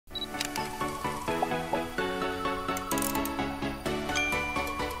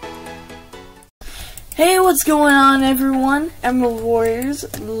Hey, what's going on, everyone? Emerald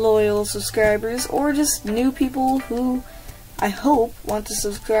Warriors, loyal subscribers, or just new people who I hope want to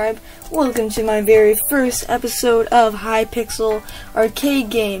subscribe. Welcome to my very first episode of Hypixel arcade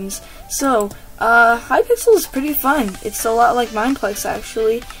games. So, Hypixel is pretty fun. It's a lot like Mineplex,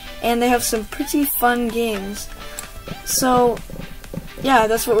 actually, and they have some pretty fun games. So, yeah,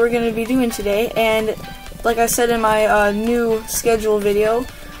 that's what we're going to be doing today. And like I said in my new schedule video,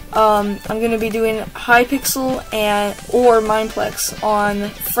 I'm going to be doing Hypixel or Mineplex on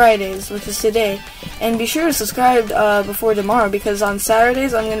Fridays, which is today. And be sure to subscribe before tomorrow, because on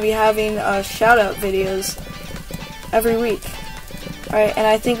Saturdays I'm going to be having shout-out videos every week. Alright, and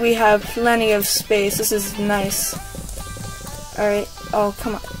I think we have plenty of space. This is nice. Alright, oh,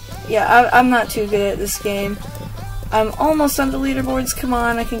 come on. Yeah, I'm not too good at this game. I'm almost on the leaderboards. Come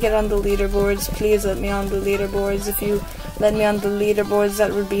on, I can get on the leaderboards. Please let me on the leaderboards. If you let me on the leaderboards,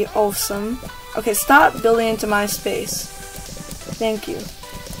 that would be awesome. Okay, stop building into my space. Thank you.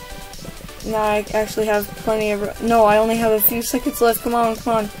 Now I actually have plenty of... No, I only have a few seconds left. Come on,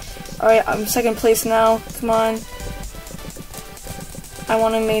 come on. Alright, I'm second place now. Come on. I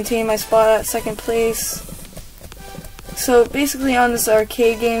want to maintain my spot at second place. So, basically on this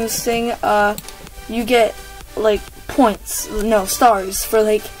arcade games thing, you get, like, points. No, stars for,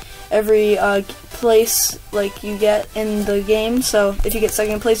 like, every, place like you get in the game. So if you get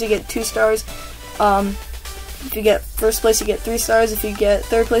second place, you get 2 stars. If you get first place, you get 3 stars. If you get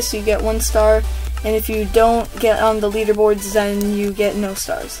third place, you get 1 star. And if you don't get on the leaderboards, then you get no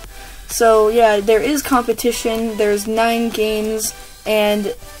stars. So yeah, there is competition. There's 9 games,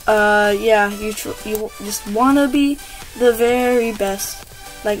 and yeah, you just wanna be the very best,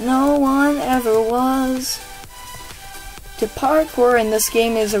 like no one ever was. To parkour in this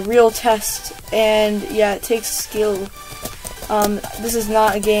game is a real test, and yeah, it takes skill. This is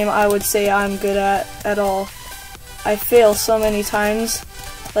not a game I would say I'm good at all. I fail so many times,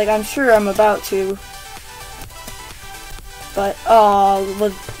 like I'm sure I'm about to. But,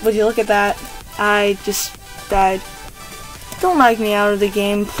 oh, would you look at that? I just died. Don't lag me out of the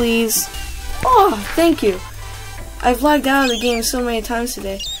game, please. Oh, thank you. I've lagged out of the game so many times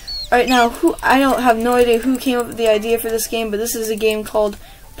today. Alright, now, I don't have no idea who came up with the idea for this game, but this is a game called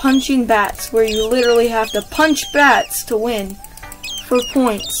Punching Bats, where you literally have to punch bats to win for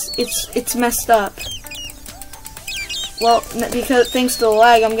points. It's messed up. Well, because thanks to the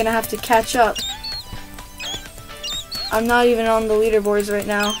lag, I'm gonna have to catch up. I'm not even on the leaderboards right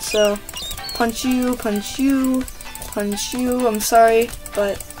now, so punch you, punch you, punch you. I'm sorry,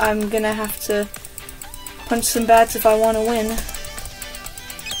 but I'm gonna have to punch some bats if I want to win.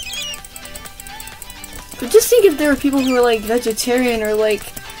 But just think if there were people who are like vegetarian, or like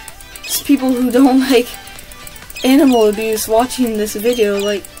just people who don't like animal abuse watching this video.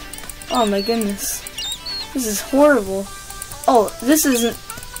 Like, oh my goodness, this is horrible. Oh, this isn't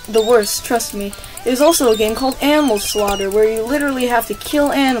the worst, trust me. There's also a game called Animal Slaughter, where you literally have to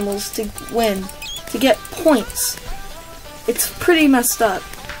kill animals to win, to get points. It's pretty messed up.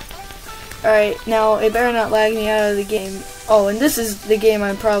 Alright, now it better not lag me out of the game. Oh, and this is the game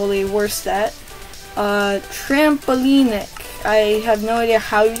I'm probably worst at. Trampolinic. I have no idea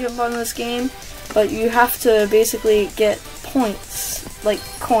how you jump on this game, but you have to basically get points, like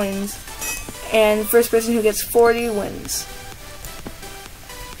coins, and the first person who gets 40 wins.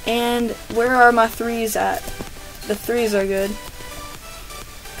 And where are my 3s at? The 3s are good.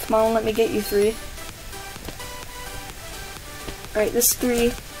 Come on, let me get you 3. Alright, this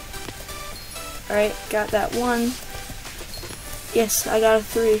 3. Alright, got that 1. Yes, I got a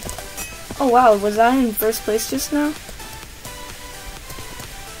 3. Oh wow, was I in first place just now?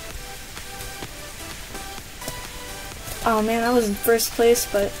 Oh man, I was in first place,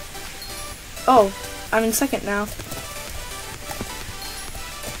 but... Oh, I'm in second now.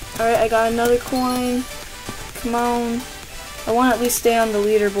 Alright, I got another coin. Come on. I want to at least stay on the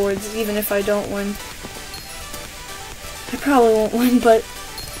leaderboards, even if I don't win. I probably won't win, but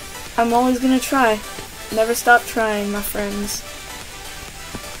I'm always gonna try. Never stop trying, my friends.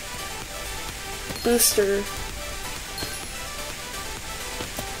 Booster.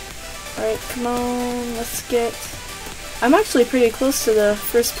 Alright, come on, let's get... I'm actually pretty close to the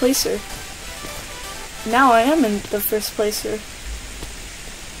first placer. Now I am in the first placer.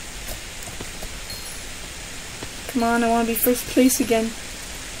 Come on, I want to be first place again.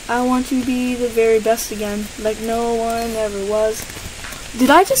 I want to be the very best again, like no one ever was. Did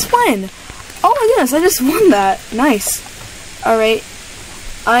I just win? Oh my goodness, I just won that. Nice. Alright.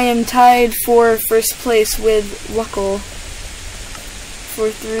 I am tied for first place with Wuckle. For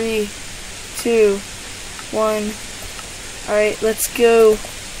 3, 2, 1. Alright, let's go.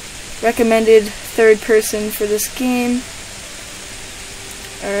 Recommended third person for this game.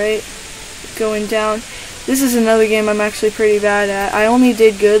 Alright, going down. This is another game I'm actually pretty bad at. I only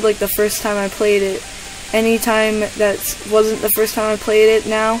did good like the first time I played it. Anytime that wasn't the first time I played it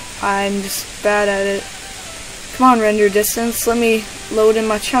now, I'm just bad at it. Come on, render distance. Let me load in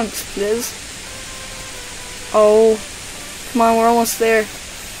my chunks, please. Oh, come on, we're almost there.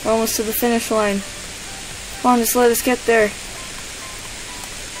 We're almost to the finish line. Come on, just let us get there.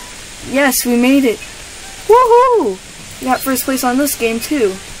 Yes, we made it. Woohoo! We got first place on this game,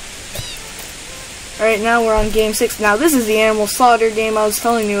 too. Alright, now we're on game 6. Now, this is the animal slaughter game I was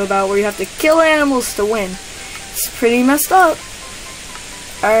telling you about, where you have to kill animals to win. It's pretty messed up.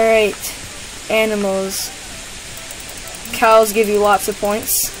 Alright, animals. Cows give you lots of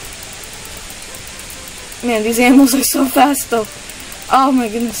points. Man, these animals are so fast, though. Oh my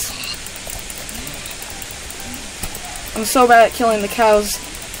goodness. I'm so bad at killing the cows.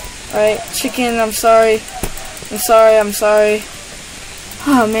 Alright, chicken, I'm sorry. I'm sorry, I'm sorry.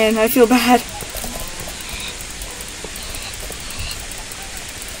 Oh man, I feel bad.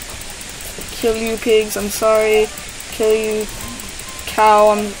 Kill you, pigs, I'm sorry. Kill you, cow,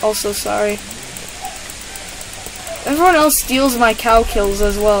 I'm also sorry. Everyone else steals my cow kills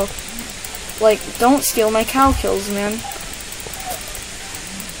as well. Like, don't steal my cow kills, man.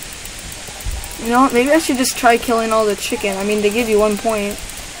 You know what, maybe I should just try killing all the chicken. I mean, they give you 1 point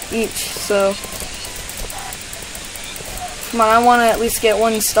each, so... Come on, I want to at least get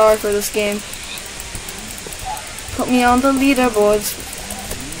 1 star for this game. Put me on the leaderboards.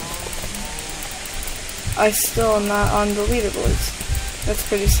 I still am not on the leaderboards. That's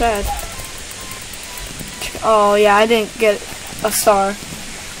pretty sad. Oh yeah, I didn't get a star.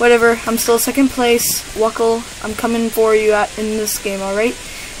 Whatever, I'm still 2nd place. Wuckle, I'm coming for you in this game, alright?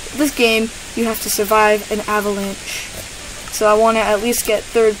 This game, you have to survive an avalanche. So I want to at least get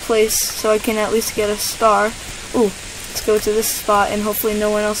 3rd place, so I can at least get a star. Ooh, let's go to this spot, and hopefully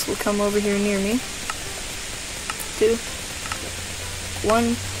no one else will come over here near me. 2,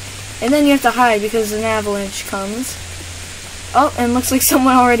 1, and then you have to hide because an avalanche comes. Oh, and looks like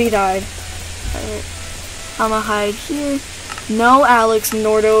someone already died. Alright, I'ma hide here. No, Alex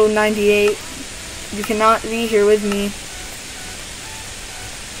Nordo 98, you cannot be here with me.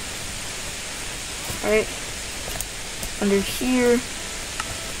 Alright, under here.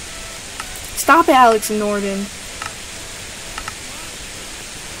 Stop it, Alex Norden.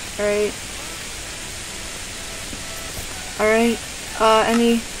 Alright. Alright,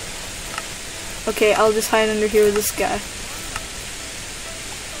 any... Okay, I'll just hide under here with this guy.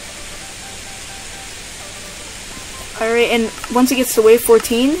 Alright, and once it gets to wave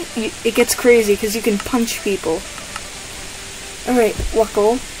 14, it gets crazy, because you can punch people. Alright,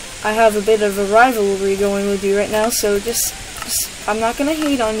 Wuckle. I have a bit of a rivalry going with you right now, so just I'm not gonna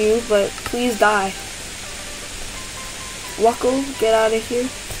hate on you, but please die. Wuckle, get out of here.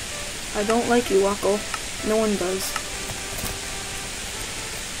 I don't like you, Wuckle. No one does.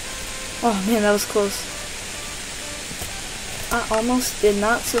 Oh man, that was close. I almost did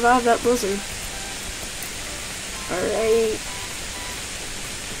not survive that blizzard. Alright.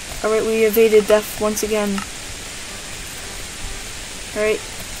 Alright, we evaded death once again. Alright.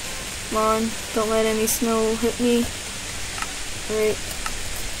 Come on, don't let any snow hit me. Alright.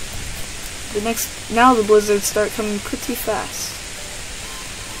 Now the blizzards start coming pretty fast.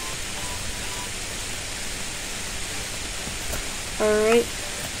 Alright,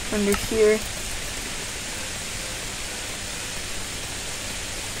 under here.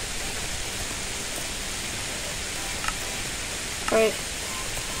 Alright.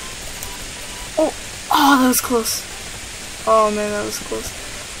 Oh, that was close. Oh man, that was close.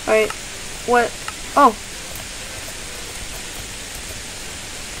 Alright, what? Oh.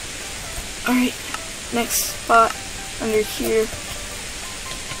 Alright, next spot, under here.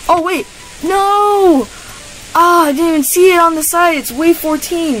 Oh wait, no! Ah, I didn't even see it on the side, it's wave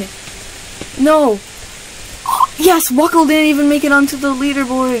 14. No. Oh, yes, Wuckle didn't even make it onto the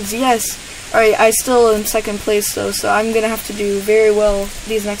leaderboards, yes. Alright, I still am 2nd place though, so I'm gonna have to do very well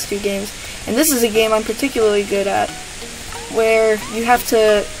these next 2 games. And this is a game I'm particularly good at, where you have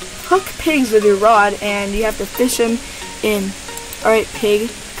to hook pigs with your rod and you have to fish them in. Alright, pig,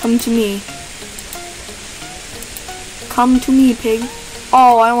 come to me. Come to me, pig.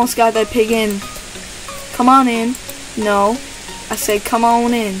 Oh, I almost got that pig in. Come on in. No, I said come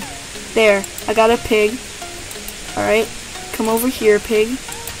on in. There, I got a pig. Alright, come over here, pig.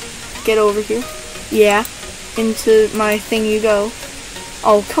 Get over here. Yeah, into my thing you go.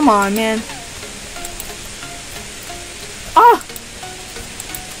 Oh, come on, man. Ah!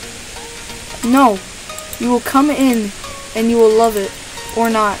 No, you will come in and you will love it, or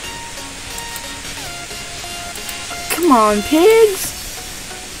not. Come on, pigs!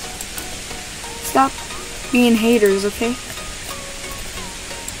 Stop being haters, okay?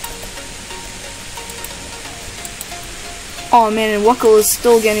 Oh man, and Wuckle is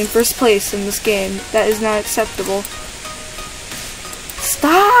still getting first place in this game. That is not acceptable.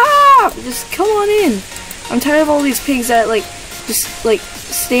 Stop! Just come on in. I'm tired of all these pigs that just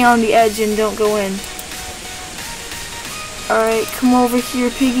stay on the edge and don't go in. Alright, come over here,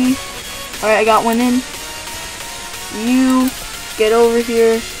 piggy. Alright, I got one in. You get over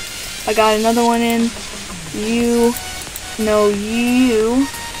here. I got another one in. You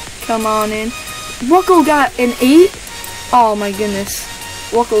come on in. Wuckle got an 8. Oh my goodness.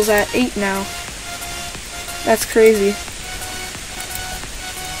 Wuckle's at 8 now. That's crazy.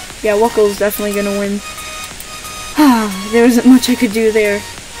 Yeah, Wuckle's definitely gonna win. There isn't much I could do there.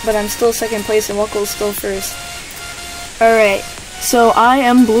 But I'm still second place and Wuckle's still first. Alright, so I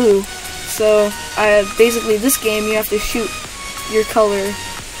am blue. So, basically this game you have to shoot your color.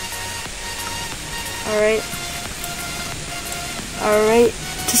 Alright. Alright.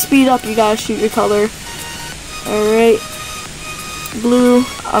 To speed up you gotta shoot your color. Alright. Blue,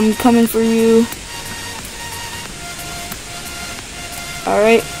 I'm coming for you.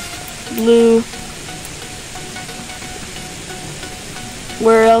 Alright. Blue.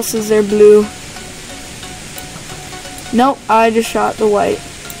 Where else is there blue? Nope, I just shot the white.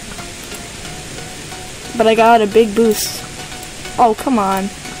 But I got a big boost. Oh, come on.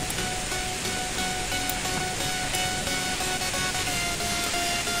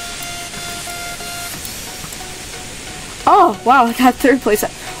 Oh, wow, I got third place.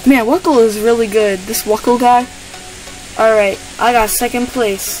 Man, Wuckle is really good. This Wuckle guy. Alright, I got second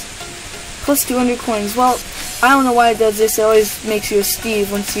place. Plus 200 coins. Well, I don't know why it does this. It always makes you a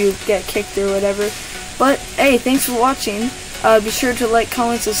Steve once you get kicked or whatever. But, hey, thanks for watching. Be sure to like,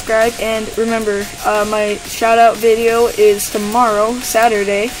 comment, subscribe, and remember, my shout-out video is tomorrow,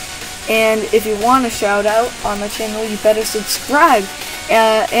 Saturday. And if you want a shout-out on my channel, you better subscribe.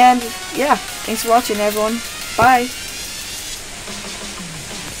 And, yeah, thanks for watching, everyone. Bye.